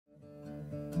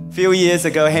A few years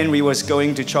ago, Henry was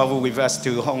going to travel with us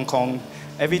to Hong Kong.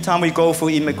 Every time we go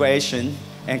through immigration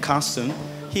and custom,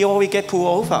 he always get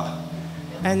pulled over.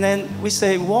 And then we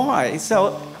say, why?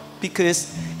 So,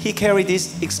 because he carried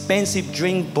this expensive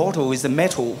drink bottle with the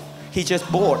metal he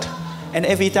just bought, and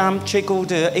every time trickled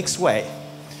the X-ray.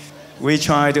 We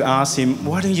tried to ask him,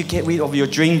 why don't you get rid of your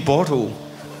drink bottle?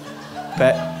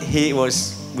 But he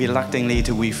was reluctantly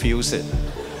to refuse it.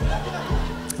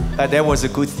 But that was a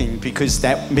good thing, because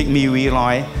that made me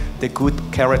realize the good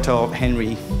character of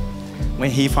Henry.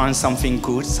 When he finds something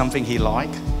good, something he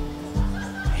likes,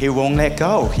 he won't let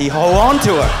go. He hold on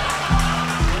to it.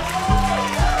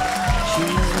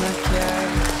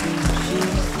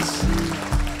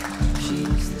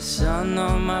 She's the sun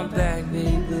on my back,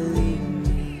 baby, believe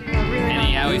me.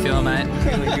 Henry, how are we feeling, mate?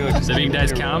 Really good. So big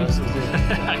day's come.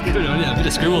 Good on you, a bit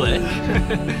of scribble there.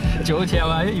 George, how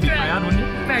are you? You'd be proud, wouldn't you?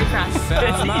 Very proud.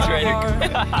 He's ready.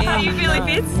 How are you feeling,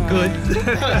 Fitz? Good.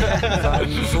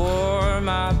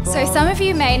 So some of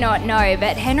you may not know,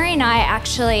 but Henry and I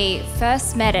actually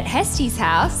first met at Hesty's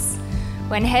house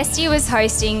when Hesty was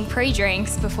hosting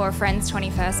pre-drinks before a friend's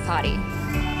 21st party.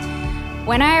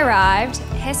 When I arrived,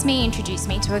 Hesty introduced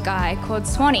me to a guy called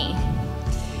Swannie.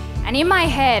 And in my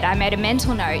head, I made a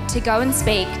mental note to go and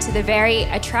speak to the very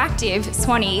attractive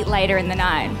Swannie later in the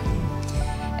night.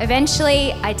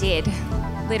 Eventually, I did.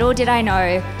 Little did I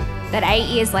know that 8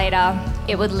 years later,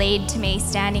 it would lead to me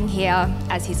standing here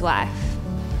as his wife.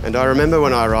 And I remember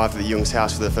when I arrived at the Jung's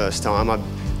house for the first time, I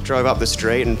drove up the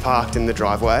street and parked in the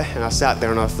driveway, and I sat there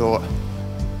and I thought,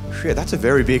 shit, that's a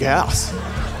very big house.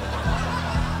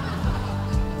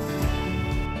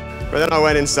 But then I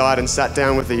went inside and sat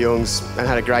down with the Jungs and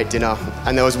had a great dinner.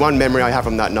 And there was one memory I have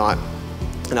from that night,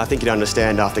 and I think you'd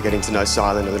understand after getting to know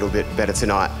Silent a little bit better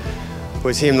tonight,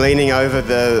 was him leaning over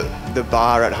the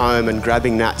bar at home and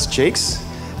grabbing Nat's cheeks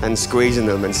and squeezing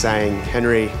them and saying,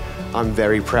 Henry, I'm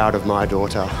very proud of my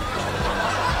daughter.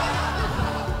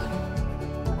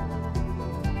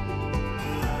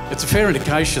 It's a fair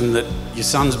indication that your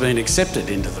son's been accepted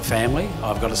into the family.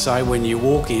 I've got to say, when you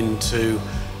walk into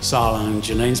Silent and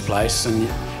Janine's place and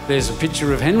there's a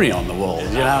picture of Henry on the wall,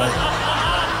 you know.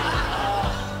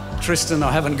 Tristan,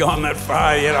 I haven't gone that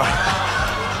far yet.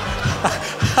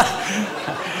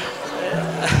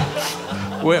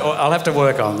 I'll have to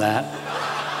work on that.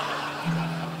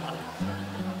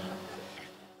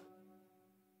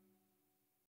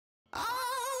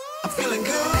 I'm feeling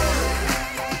good.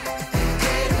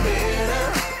 Getting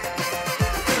better.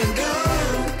 Feeling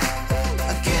good.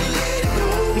 I can't let it go.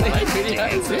 Hey, pretty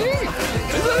dancing.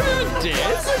 Is that a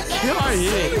dance? Come on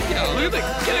here. Look at the...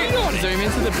 Get on, zoom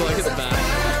into the bloke at the back.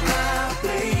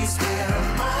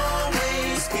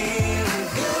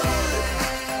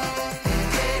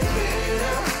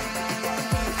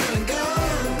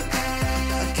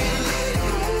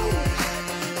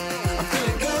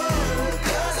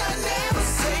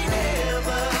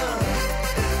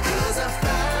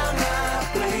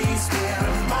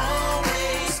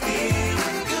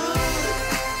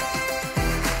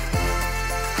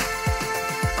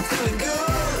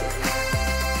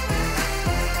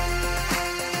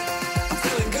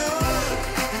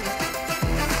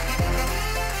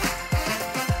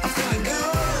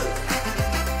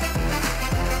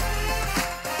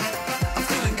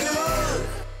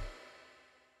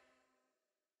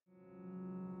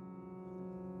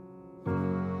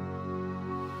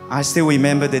 I still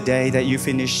remember the day that you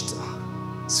finished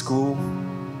school.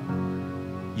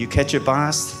 You catch a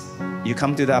bus, you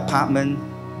come to the apartment,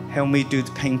 help me do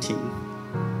the painting.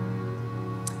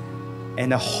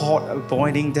 And a hot,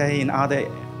 boiling day in other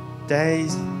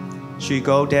days, she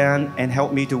go down and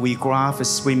help me to regraph a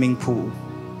swimming pool.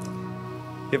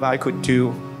 If I could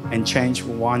do and change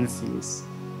one thing,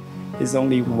 there's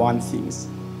only one thing.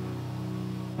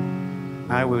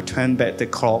 I will turn back the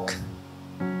clock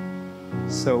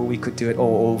so we could do it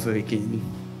all over again.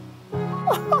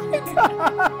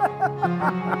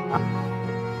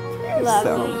 Love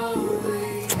you.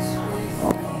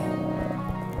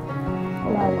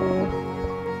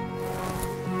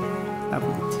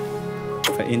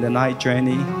 But in the night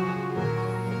journey,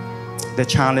 the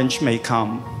challenge may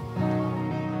come.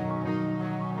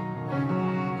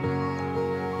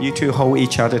 You two hold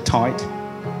each other tight,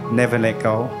 never let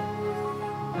go.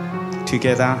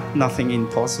 Together, nothing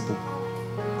impossible.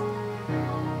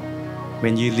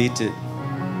 When you lead it,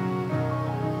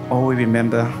 always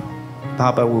remember,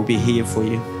 Baba will be here for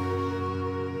you.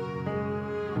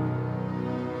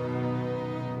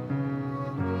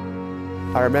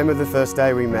 I remember the first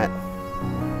day we met.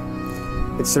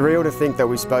 It's surreal to think that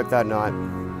we spoke that night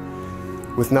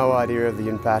with no idea of the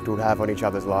impact it would have on each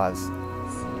other's lives.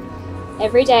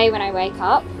 Every day when I wake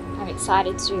up, I'm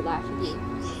excited to do life with you.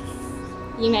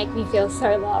 You make me feel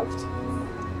so loved.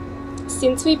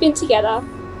 Since we've been together,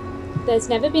 there's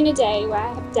never been a day where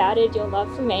I have doubted your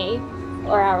love for me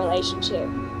or our relationship.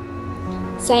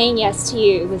 Saying yes to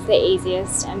you was the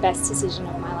easiest and best decision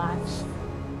of my life.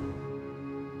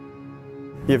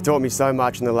 You've taught me so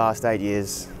much in the last 8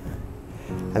 years,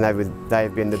 and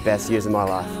they've been the best years of my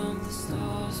life.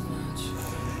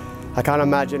 I can't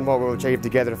imagine what we'll achieve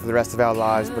together for the rest of our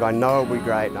lives, but I know it'll be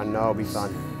great and I know it'll be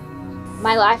fun.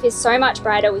 My life is so much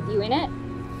brighter with you in it.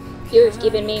 You have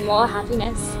given me more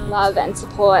happiness, love and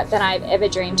support than I've ever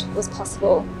dreamed was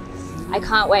possible. I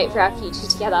can't wait for our future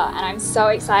together, and I'm so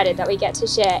excited that we get to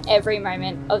share every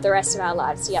moment of the rest of our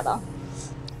lives together.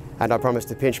 And I promise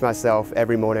to pinch myself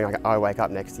every morning I wake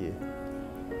up next to you.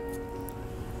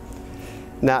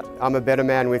 Nat, I'm a better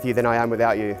man with you than I am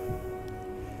without you.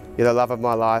 You're the love of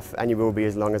my life, and you will be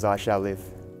as long as I shall live.